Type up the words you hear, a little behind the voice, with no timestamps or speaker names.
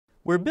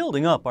We're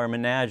building up our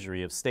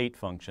menagerie of state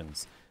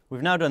functions.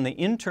 We've now done the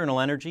internal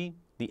energy,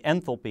 the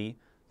enthalpy,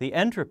 the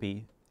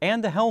entropy,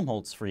 and the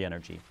Helmholtz free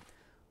energy.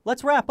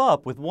 Let's wrap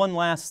up with one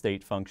last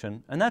state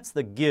function, and that's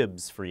the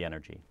Gibbs free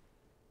energy.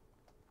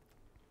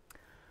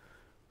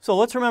 So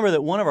let's remember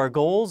that one of our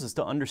goals is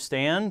to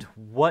understand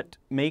what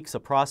makes a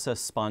process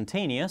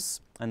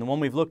spontaneous, and the one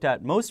we've looked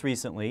at most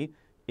recently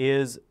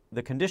is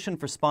the condition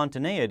for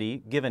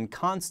spontaneity given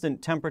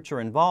constant temperature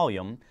and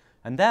volume,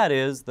 and that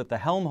is that the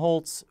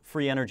Helmholtz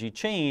free energy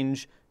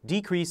change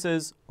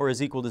decreases or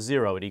is equal to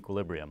 0 at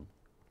equilibrium.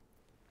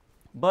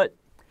 But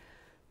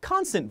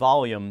constant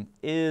volume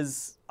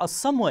is a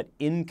somewhat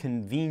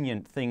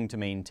inconvenient thing to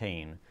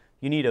maintain.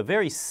 You need a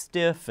very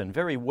stiff and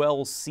very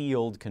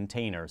well-sealed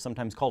container,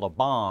 sometimes called a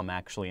bomb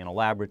actually in a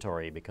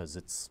laboratory because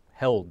it's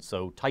held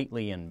so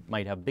tightly and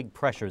might have big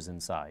pressures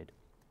inside.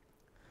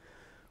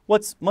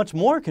 What's much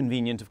more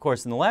convenient, of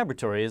course, in the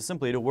laboratory is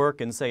simply to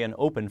work in, say, an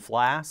open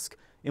flask,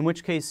 in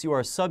which case you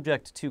are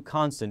subject to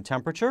constant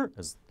temperature,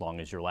 as long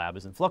as your lab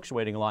isn't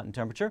fluctuating a lot in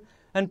temperature,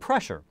 and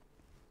pressure.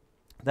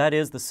 That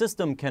is, the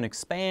system can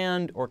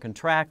expand or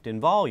contract in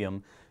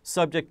volume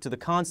subject to the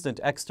constant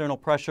external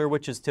pressure,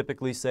 which is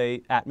typically,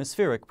 say,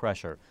 atmospheric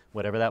pressure,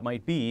 whatever that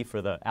might be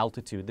for the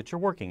altitude that you're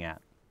working at.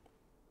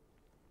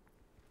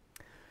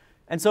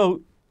 And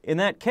so, in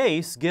that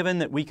case, given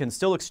that we can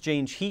still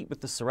exchange heat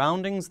with the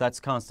surroundings, that's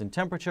constant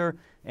temperature,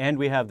 and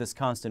we have this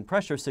constant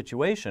pressure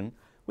situation,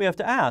 we have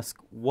to ask,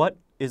 what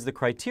is the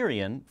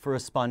criterion for a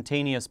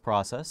spontaneous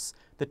process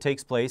that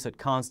takes place at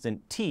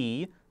constant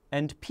T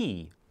and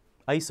P?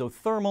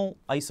 Isothermal,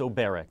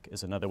 isobaric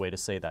is another way to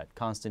say that.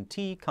 Constant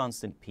T,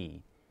 constant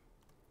P.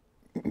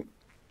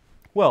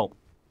 Well,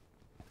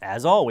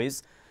 as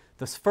always,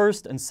 the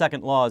first and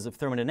second laws of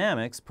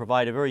thermodynamics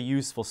provide a very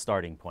useful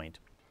starting point.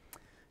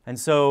 And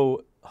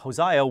so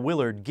Hosea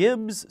Willard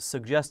Gibbs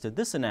suggested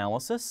this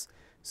analysis.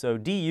 So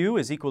du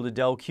is equal to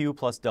del Q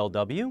plus del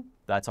W.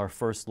 That's our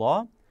first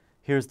law.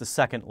 Here's the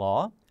second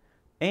law.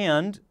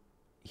 And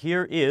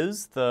here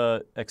is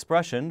the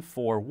expression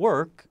for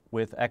work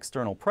with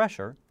external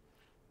pressure.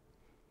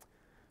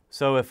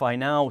 So if I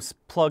now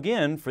plug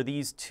in for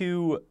these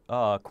two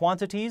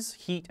quantities,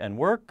 heat and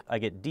work, I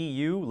get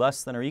du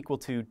less than or equal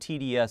to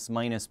TdS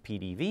minus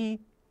PdV.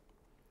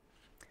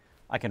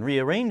 I can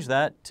rearrange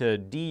that to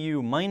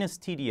du minus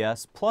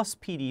TdS plus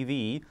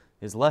PdV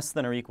is less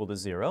than or equal to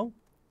 0.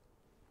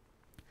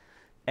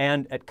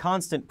 And at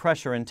constant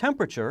pressure and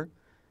temperature,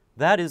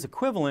 that is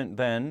equivalent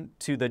then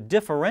to the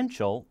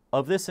differential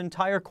of this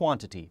entire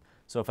quantity.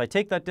 So if I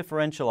take that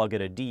differential, I'll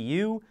get a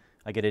du,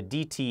 I get a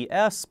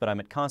dTs, but I'm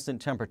at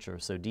constant temperature,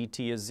 so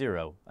dt is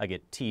 0. I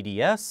get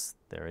TdS,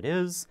 there it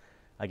is.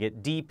 I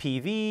get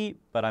dPV,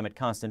 but I'm at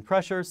constant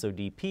pressure, so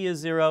dP is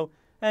 0,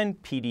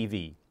 and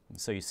PdV.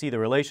 So you see the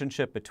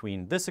relationship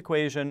between this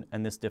equation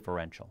and this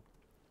differential.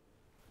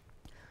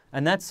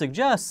 And that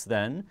suggests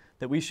then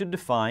that we should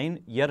define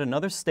yet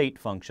another state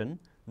function,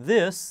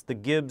 this, the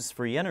Gibbs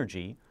free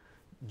energy,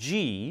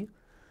 G,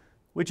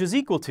 which is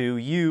equal to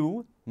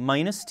U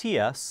minus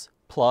Ts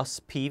plus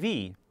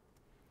PV.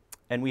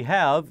 And we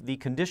have the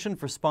condition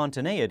for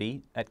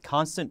spontaneity at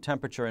constant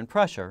temperature and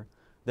pressure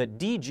that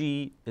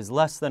dG is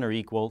less than or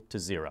equal to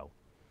 0.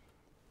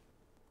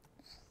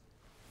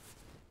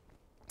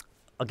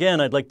 Again,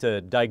 I'd like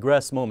to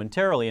digress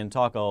momentarily and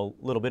talk a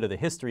little bit of the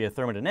history of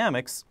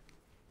thermodynamics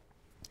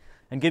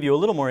and give you a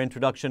little more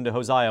introduction to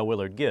Hosea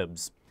Willard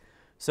Gibbs.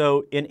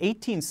 So in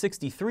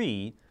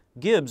 1863,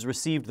 Gibbs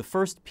received the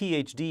first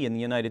PhD in the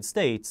United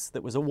States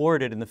that was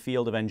awarded in the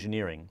field of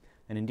engineering.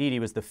 And indeed, he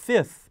was the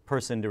 5th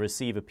person to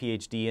receive a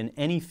PhD in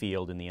any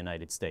field in the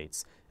United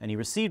States. And he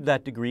received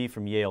that degree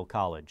from Yale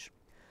College.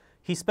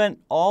 He spent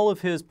all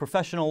of his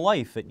professional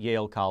life at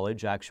Yale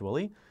College,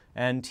 actually,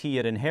 and he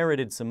had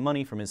inherited some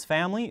money from his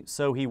family,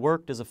 so he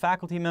worked as a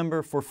faculty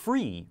member for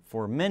free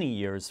for many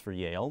years for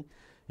Yale,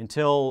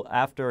 until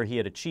after he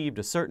had achieved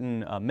a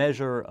certain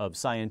measure of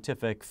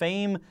scientific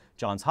fame,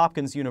 Johns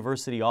Hopkins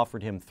University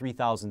offered him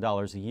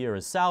 $3,000 a year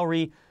as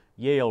salary.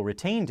 Yale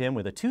retained him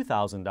with a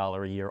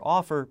 $2,000 a year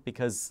offer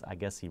because I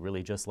guess he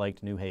really just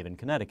liked New Haven,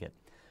 Connecticut.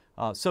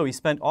 So he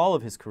spent all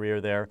of his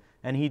career there,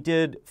 and he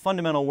did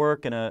fundamental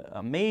work in an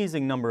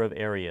amazing number of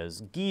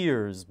areas: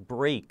 gears,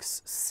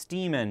 brakes,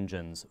 steam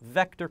engines,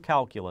 vector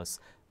calculus,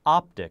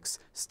 optics,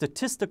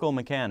 statistical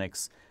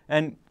mechanics.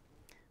 And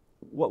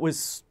what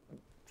was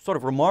sort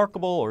of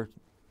remarkable, or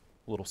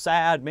a little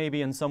sad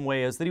maybe in some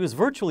way, is that he was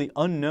virtually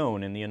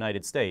unknown in the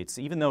United States,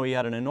 even though he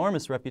had an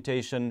enormous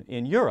reputation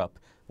in Europe,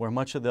 where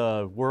much of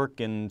the work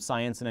in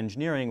science and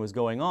engineering was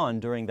going on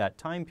during that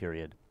time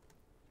period.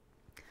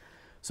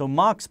 So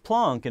Max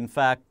Planck, in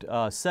fact,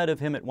 said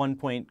of him at one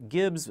point,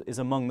 Gibbs is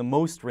among the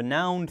most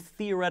renowned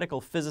theoretical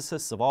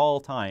physicists of all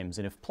times.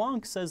 And if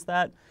Planck says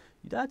that,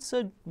 that's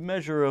a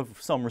measure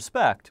of some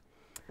respect.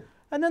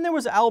 And then there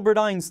was Albert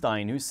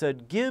Einstein, who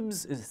said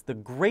Gibbs is the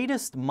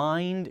greatest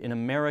mind in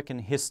American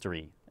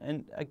history.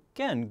 And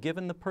again,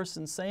 given the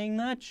person saying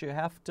that, you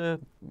have to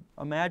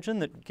imagine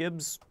that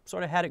Gibbs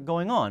sort of had it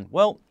going on.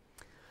 Well,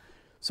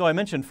 So I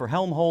mentioned for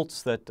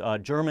Helmholtz that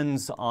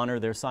Germans honor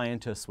their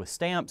scientists with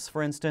stamps,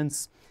 for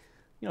instance.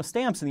 You know,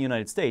 stamps in the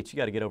United States, you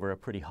got to get over a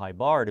pretty high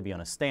bar to be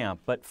on a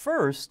stamp. But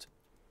first,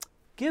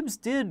 Gibbs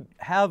did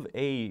have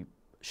a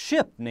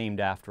ship named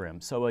after him.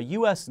 So a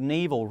U.S.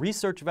 naval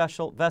research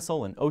vessel,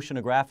 an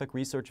oceanographic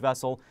research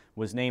vessel,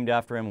 was named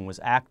after him and was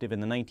active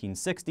in the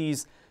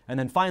 1960s. And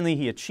then finally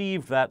he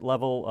achieved that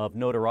level of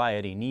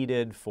notoriety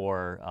needed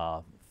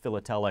for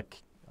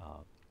philatelic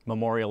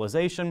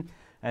memorialization.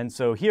 And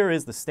so here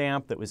is the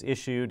stamp that was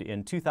issued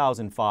in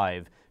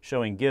 2005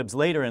 showing Gibbs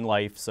later in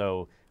life.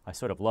 So I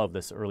sort of love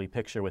this early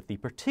picture with the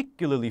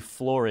particularly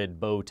florid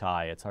bow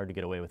tie. It's hard to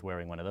get away with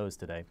wearing one of those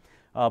today.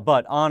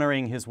 But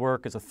honoring his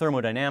work as a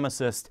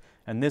thermodynamicist,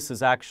 and this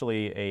is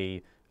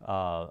actually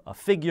a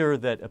figure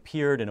that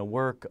appeared in a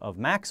work of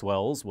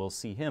Maxwell's, we'll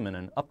see him in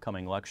an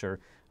upcoming lecture,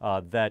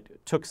 that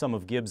took some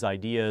of Gibbs'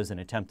 ideas and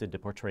attempted to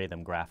portray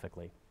them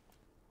graphically.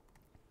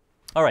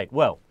 All right,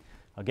 well,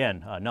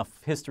 again,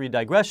 enough history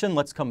digression.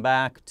 Let's come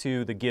back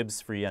to the Gibbs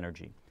free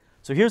energy.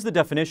 So here's the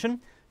definition.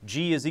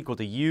 G is equal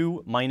to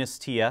U minus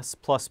TS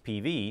plus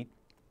PV.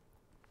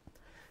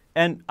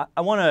 And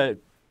I want to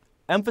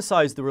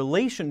emphasize the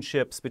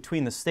relationships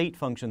between the state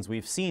functions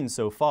we've seen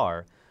so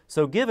far.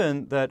 So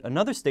given that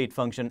another state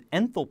function,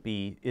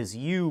 enthalpy, is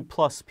U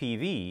plus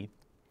PV,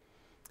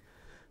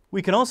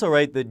 we can also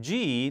write that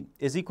G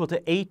is equal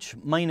to H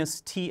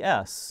minus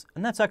TS.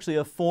 And that's actually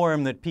a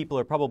form that people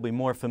are probably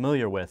more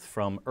familiar with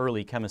from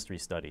early chemistry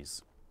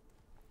studies.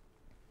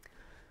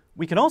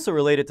 We can also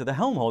relate it to the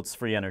Helmholtz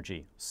free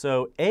energy.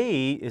 So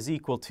A is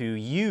equal to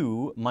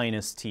U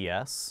minus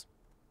TS.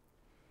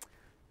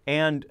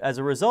 And as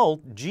a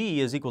result,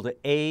 G is equal to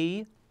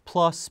A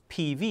plus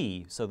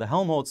PV. So the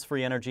Helmholtz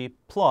free energy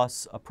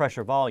plus a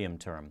pressure volume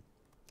term.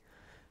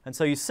 And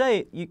so you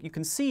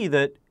can see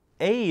that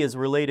A is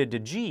related to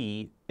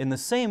G in the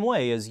same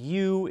way as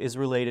U is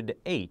related to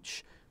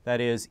H.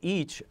 That is,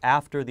 each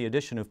after the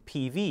addition of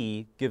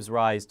PV gives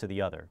rise to the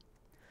other.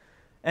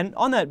 And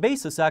on that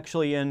basis,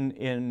 actually,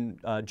 in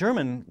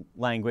German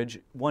language,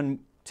 one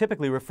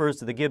typically refers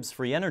to the Gibbs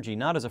free energy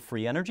not as a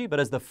free energy, but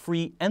as the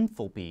free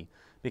enthalpy,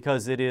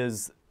 because it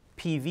is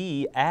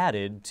PV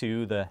added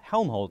to the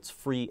Helmholtz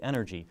free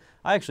energy.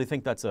 I actually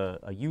think that's a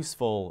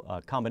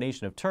useful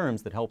combination of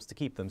terms that helps to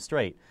keep them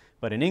straight.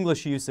 But in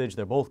English usage,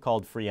 they're both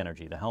called free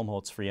energy, the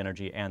Helmholtz free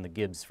energy and the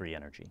Gibbs free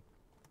energy.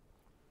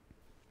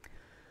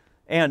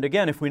 And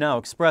again, if we now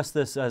express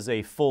this as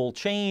a full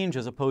change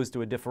as opposed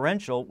to a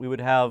differential, we would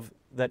have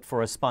that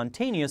for a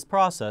spontaneous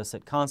process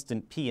at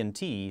constant P and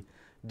T,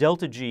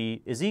 delta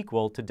G is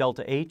equal to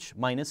delta H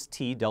minus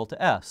T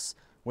delta S,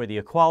 where the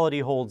equality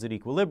holds at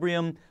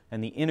equilibrium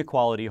and the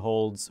inequality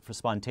holds for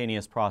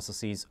spontaneous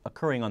processes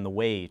occurring on the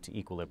way to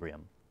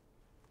equilibrium.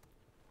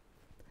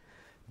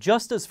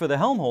 Just as for the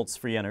Helmholtz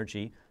free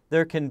energy,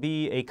 there can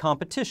be a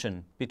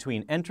competition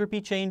between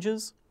entropy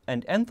changes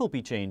and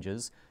enthalpy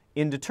changes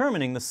in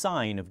determining the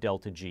sign of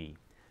delta G.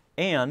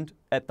 And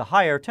at the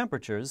higher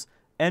temperatures,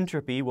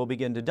 entropy will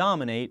begin to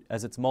dominate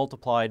as it's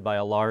multiplied by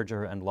a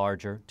larger and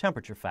larger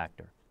temperature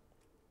factor.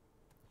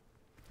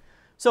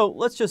 So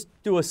let's just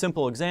do a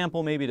simple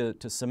example maybe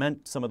to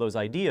cement some of those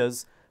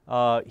ideas.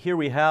 Here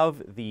we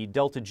have the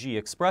delta G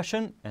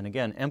expression, and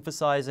again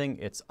emphasizing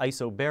it's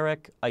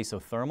isobaric,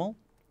 isothermal.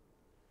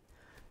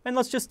 And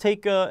let's just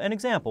take an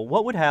example.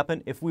 What would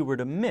happen if we were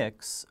to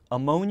mix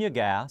ammonia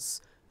gas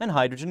and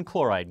hydrogen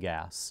chloride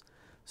gas?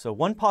 So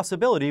one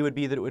possibility would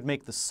be that it would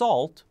make the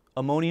salt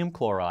ammonium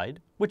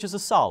chloride, which is a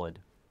solid.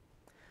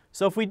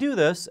 So if we do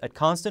this at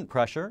constant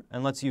pressure,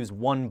 and let's use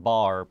 1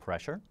 bar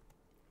pressure,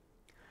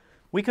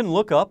 we can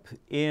look up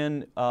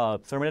in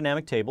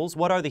thermodynamic tables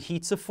what are the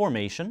heats of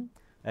formation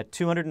at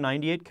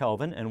 298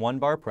 Kelvin and 1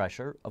 bar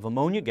pressure of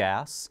ammonia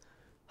gas,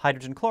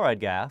 hydrogen chloride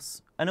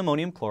gas, and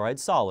ammonium chloride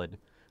solid.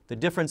 The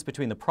difference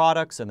between the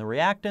products and the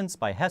reactants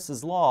by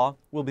Hess's law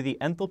will be the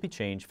enthalpy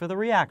change for the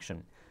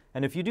reaction.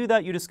 And if you do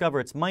that, you discover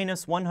it's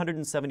minus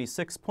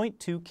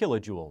 176.2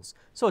 kilojoules.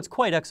 So it's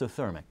quite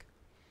exothermic.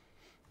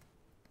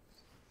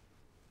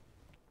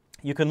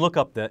 You can look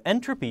up the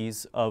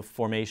entropies of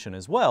formation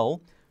as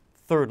well,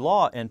 third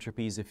law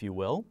entropies if you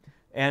will,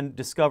 and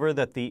discover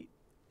that the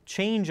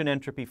change in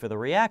entropy for the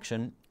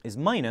reaction is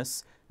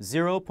minus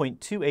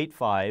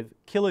 0.285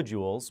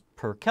 kilojoules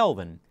per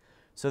Kelvin.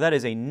 So that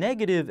is a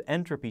negative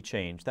entropy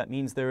change. That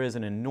means there is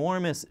an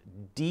enormous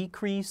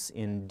decrease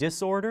in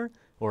disorder,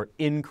 or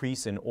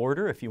increase in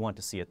order if you want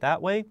to see it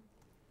that way.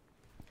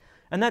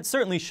 And that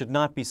certainly should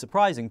not be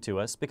surprising to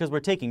us because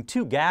we're taking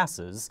two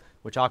gases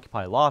which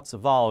occupy lots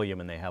of volume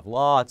and they have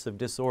lots of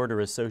disorder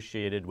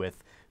associated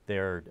with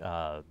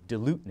their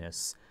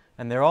diluteness.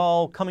 And they're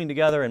all coming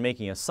together and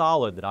making a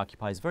solid that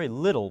occupies very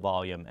little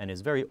volume and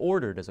is very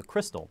ordered as a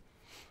crystal.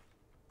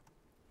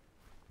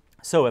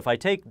 So if I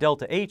take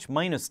delta H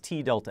minus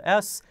T delta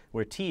S,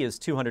 where T is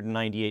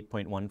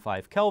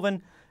 298.15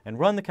 Kelvin, and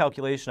run the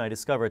calculation, I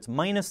discover it's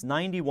minus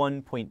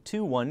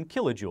 91.21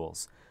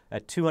 kilojoules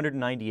at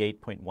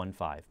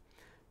 298.15.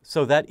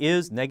 So that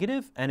is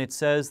negative, and it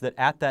says that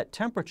at that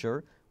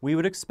temperature, we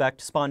would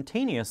expect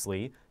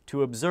spontaneously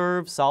to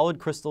observe solid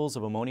crystals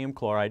of ammonium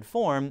chloride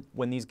form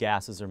when these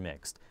gases are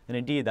mixed. And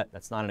indeed,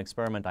 that's not an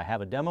experiment I have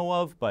a demo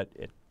of, but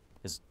it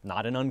is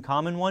not an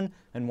uncommon one,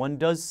 and one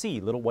does see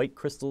little white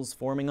crystals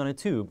forming on a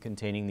tube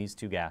containing these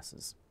two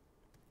gases.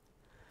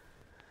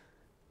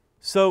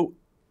 So,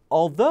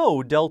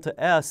 although delta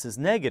S is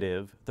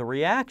negative, the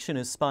reaction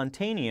is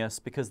spontaneous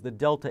because the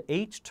delta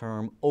H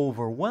term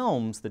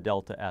overwhelms the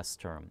delta S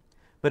term.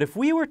 But if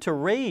we were to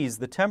raise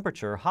the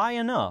temperature high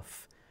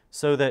enough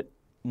so that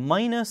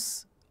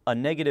minus a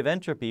negative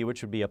entropy,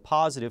 which would be a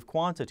positive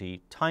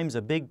quantity, times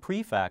a big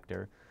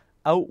prefactor,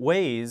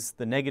 outweighs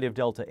the negative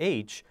delta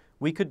H,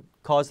 we could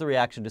cause the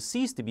reaction to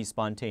cease to be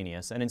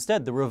spontaneous, and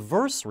instead the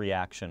reverse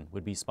reaction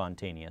would be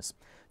spontaneous.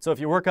 So if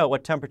you work out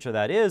what temperature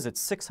that is,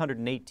 it's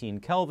 618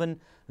 Kelvin,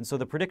 and so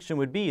the prediction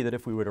would be that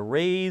if we were to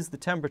raise the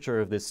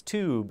temperature of this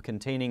tube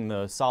containing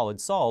the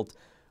solid salt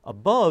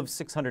above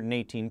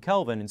 618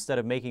 Kelvin, instead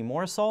of making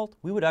more salt,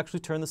 we would actually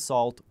turn the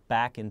salt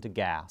back into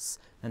gas,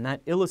 and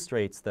that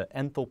illustrates the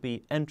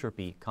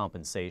enthalpy-entropy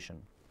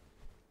compensation.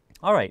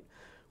 All right.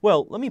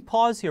 Well, let me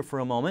pause here for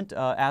a moment,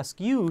 ask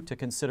you to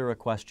consider a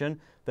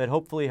question that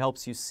hopefully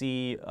helps you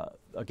see,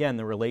 again,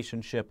 the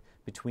relationship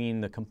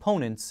between the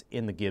components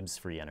in the Gibbs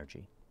free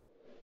energy.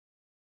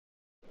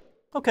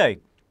 Okay,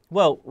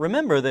 well,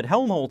 remember that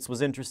Helmholtz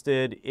was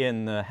interested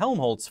in the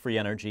Helmholtz free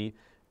energy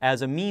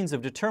as a means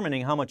of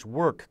determining how much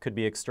work could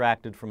be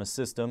extracted from a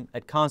system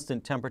at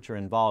constant temperature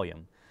and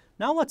volume.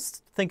 Now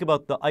let's think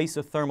about the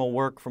isothermal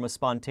work from a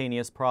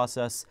spontaneous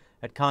process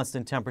at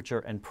constant temperature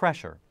and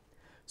pressure.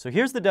 So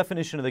here's the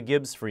definition of the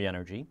Gibbs free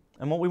energy,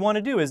 and what we want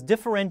to do is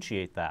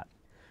differentiate that.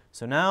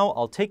 So now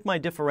I'll take my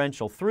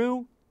differential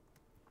through.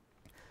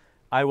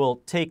 I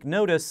will take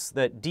notice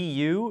that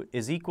du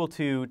is equal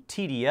to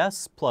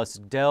TdS plus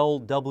del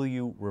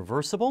W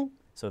reversible.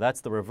 So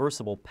that's the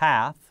reversible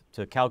path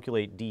to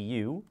calculate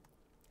du.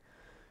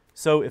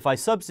 So if I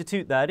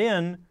substitute that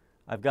in,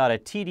 I've got a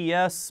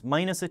TdS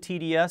minus a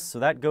TdS, so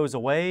that goes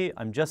away.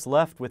 I'm just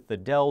left with the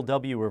del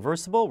W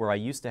reversible, where I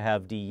used to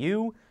have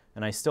du,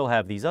 and I still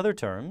have these other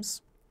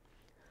terms.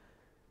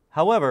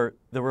 However,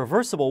 the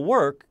reversible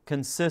work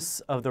consists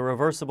of the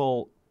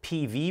reversible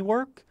PV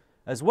work,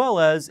 as well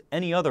as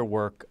any other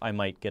work I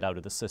might get out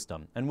of the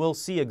system. And we'll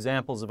see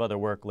examples of other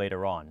work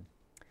later on.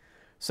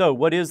 So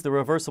what is the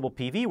reversible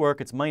PV work?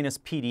 It's minus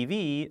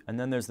PDV, and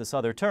then there's this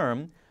other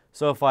term.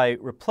 So if I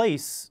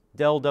replace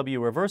del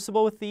W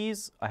reversible with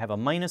these, I have a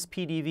minus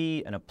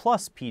PDV and a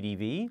plus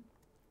PDV.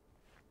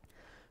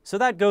 So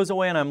that goes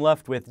away, and I'm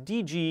left with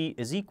dG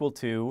is equal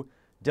to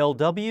del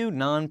W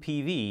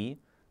non-PV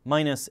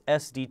minus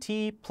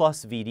SdT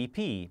plus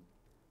VdP.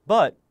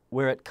 But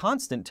we're at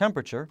constant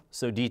temperature,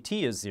 so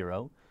dT is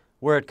 0.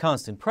 We're at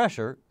constant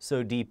pressure,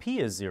 so dP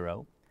is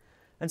 0.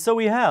 And so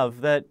we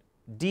have that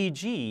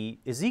dG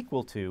is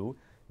equal to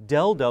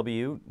del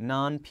W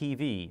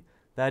non-PV.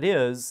 That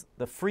is,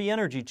 the free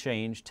energy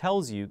change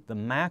tells you the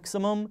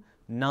maximum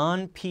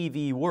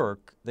non-PV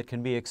work that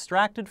can be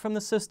extracted from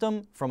the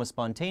system from a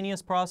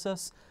spontaneous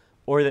process,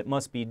 or that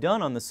must be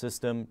done on the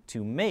system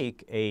to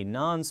make a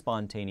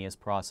non-spontaneous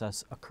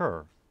process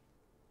occur.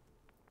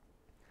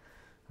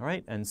 All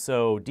right, and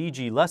so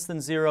dG less than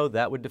 0,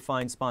 that would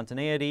define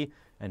spontaneity,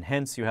 and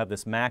hence you have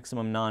this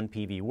maximum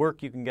non-PV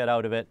work you can get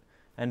out of it,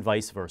 and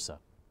vice versa.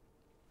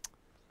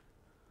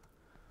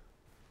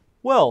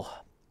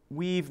 Well,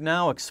 we've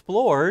now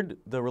explored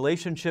the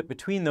relationship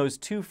between those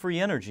two free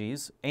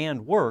energies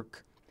and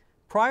work.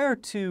 Prior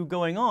to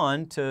going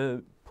on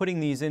to putting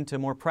these into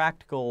more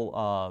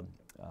practical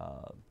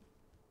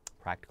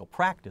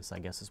practice, I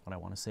guess is what I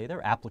want to say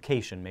there,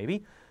 application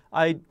maybe,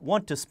 I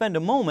want to spend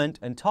a moment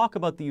and talk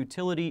about the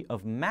utility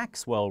of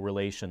Maxwell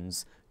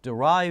relations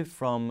derived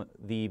from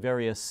the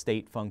various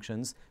state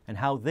functions and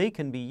how they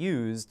can be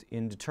used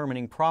in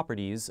determining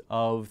properties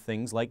of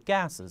things like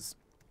gases.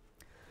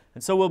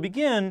 And so we'll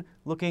begin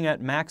looking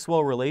at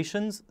Maxwell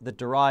relations that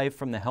derive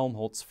from the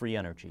Helmholtz free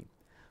energy.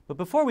 But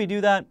before we do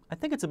that, I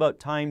think it's about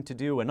time to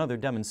do another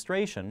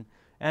demonstration.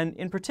 And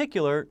in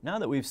particular, now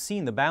that we've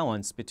seen the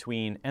balance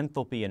between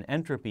enthalpy and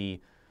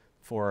entropy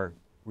for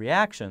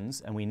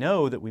reactions, and we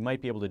know that we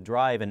might be able to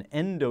drive an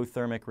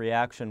endothermic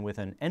reaction with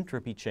an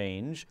entropy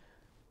change,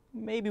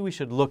 maybe we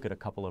should look at a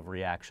couple of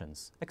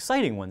reactions.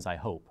 Exciting ones, I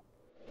hope.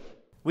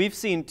 We've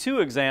seen two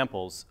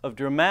examples of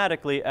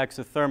dramatically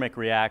exothermic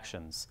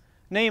reactions,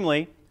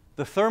 namely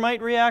the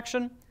thermite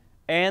reaction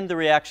and the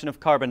reaction of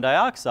carbon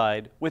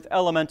dioxide with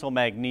elemental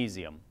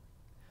magnesium.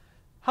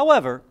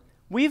 However,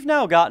 we've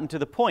now gotten to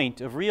the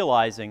point of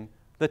realizing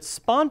that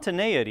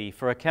spontaneity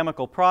for a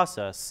chemical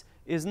process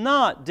is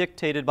not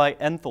dictated by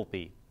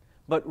enthalpy,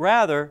 but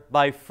rather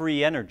by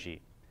free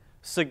energy,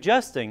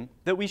 suggesting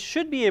that we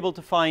should be able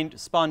to find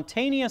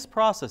spontaneous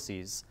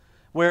processes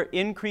where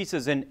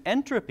increases in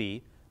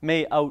entropy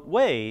may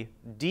outweigh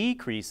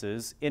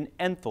decreases in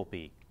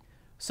enthalpy,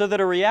 so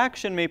that a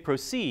reaction may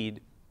proceed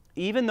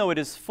even though it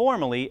is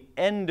formally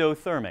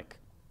endothermic.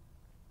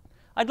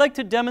 I'd like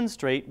to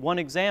demonstrate one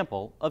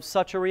example of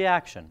such a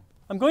reaction.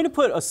 I'm going to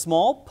put a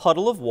small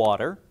puddle of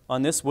water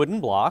on this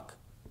wooden block,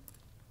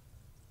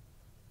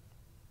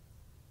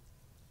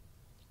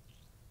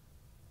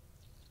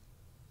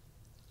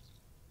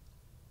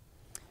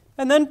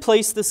 and then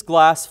place this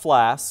glass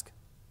flask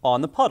on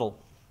the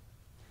puddle.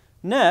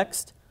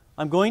 Next,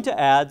 I'm going to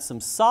add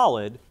some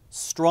solid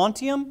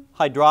strontium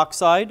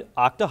hydroxide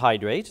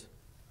octahydrate,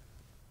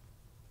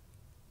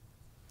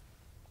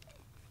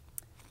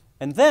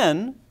 and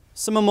then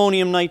some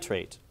ammonium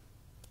nitrate.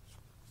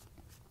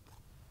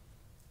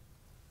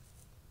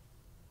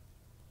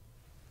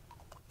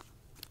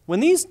 When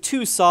these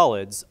two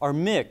solids are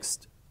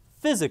mixed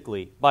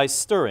physically by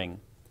stirring,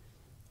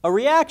 a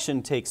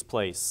reaction takes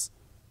place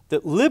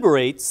that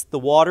liberates the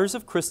waters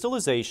of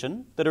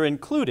crystallization that are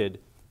included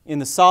in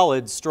the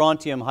solid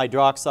strontium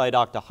hydroxide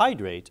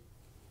octahydrate,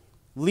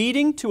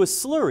 leading to a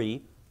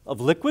slurry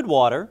of liquid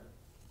water,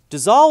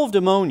 dissolved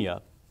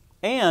ammonia,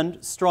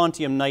 and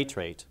strontium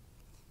nitrate.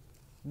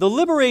 The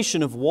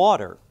liberation of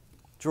water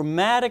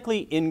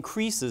dramatically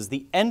increases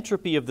the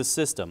entropy of the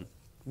system,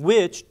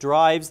 which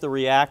drives the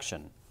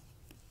reaction,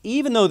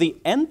 even though the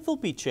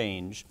enthalpy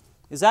change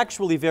is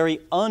actually very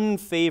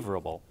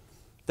unfavorable.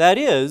 That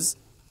is,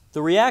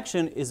 the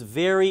reaction is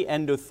very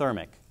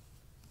endothermic.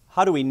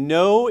 How do we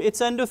know it's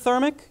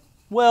endothermic?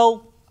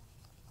 Well,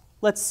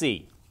 let's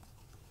see.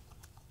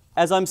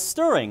 As I'm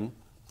stirring,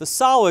 the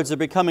solids are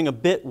becoming a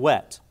bit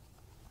wet,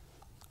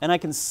 and I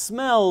can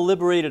smell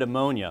liberated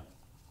ammonia.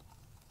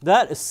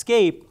 That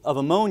escape of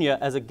ammonia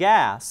as a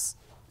gas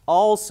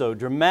also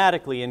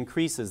dramatically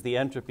increases the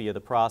entropy of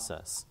the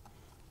process.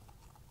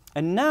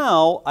 And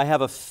now I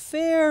have a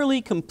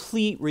fairly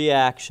complete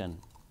reaction.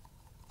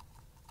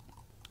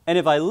 And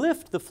if I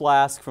lift the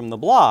flask from the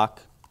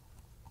block,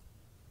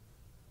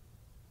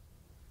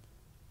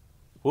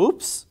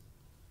 whoops,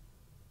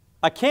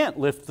 I can't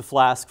lift the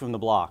flask from the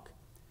block.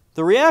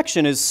 The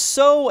reaction is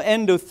so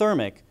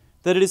endothermic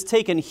that it has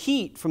taken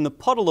heat from the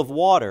puddle of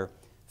water,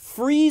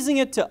 freezing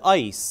it to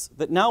ice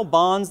that now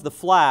bonds the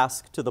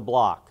flask to the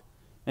block.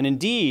 And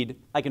indeed,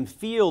 I can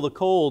feel the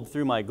cold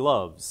through my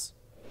gloves.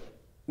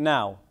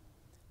 Now,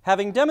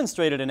 having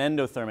demonstrated an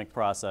endothermic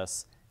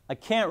process, I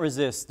can't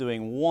resist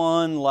doing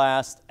one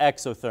last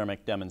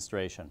exothermic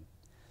demonstration.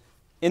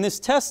 In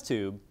this test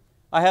tube,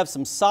 I have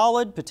some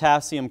solid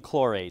potassium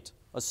chlorate,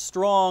 a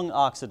strong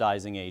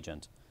oxidizing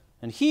agent.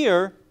 And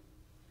here,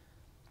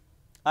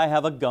 I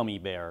have a gummy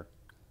bear,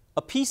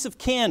 a piece of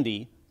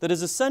candy that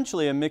is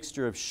essentially a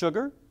mixture of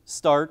sugar,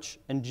 starch,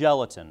 and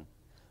gelatin.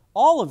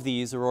 All of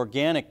these are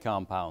organic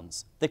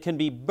compounds that can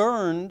be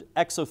burned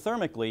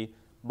exothermically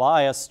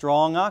by a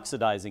strong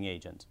oxidizing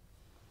agent.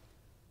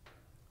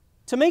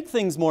 To make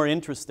things more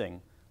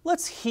interesting,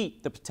 let's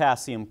heat the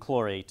potassium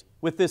chlorate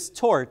with this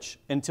torch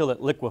until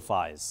it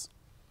liquefies.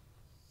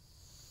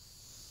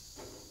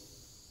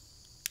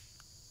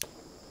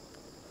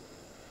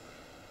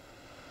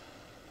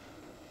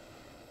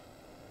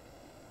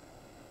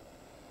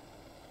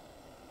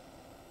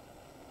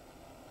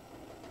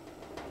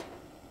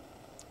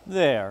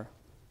 There.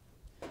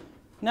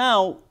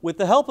 Now, with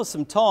the help of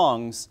some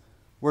tongs,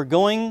 we're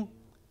going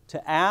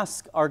to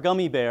ask our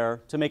gummy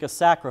bear to make a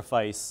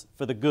sacrifice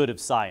for the good of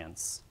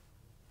science.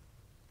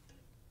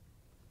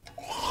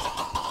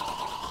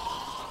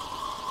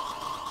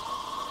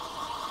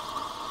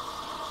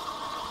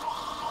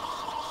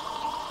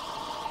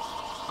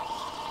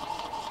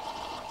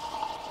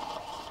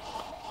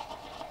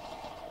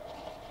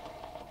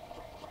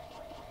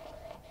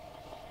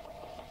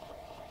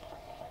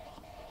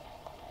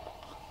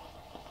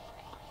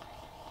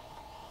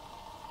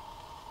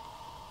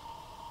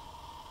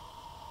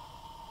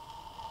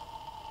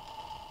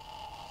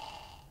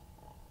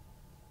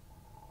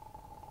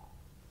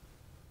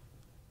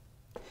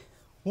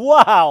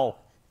 Wow!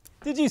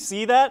 Did you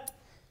see that?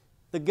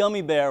 The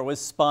gummy bear was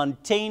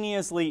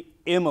spontaneously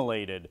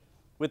immolated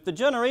with the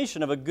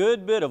generation of a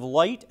good bit of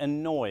light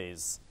and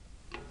noise.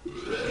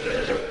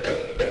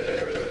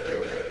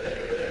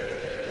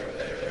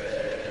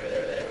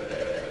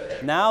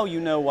 Now you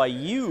know why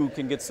you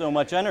can get so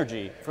much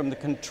energy from the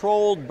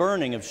controlled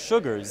burning of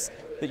sugars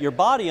that your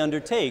body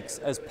undertakes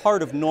as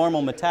part of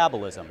normal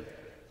metabolism.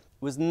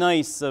 It was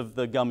nice of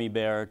the gummy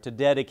bear to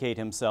dedicate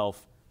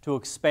himself to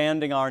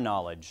expanding our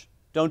knowledge.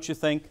 Don't you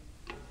think?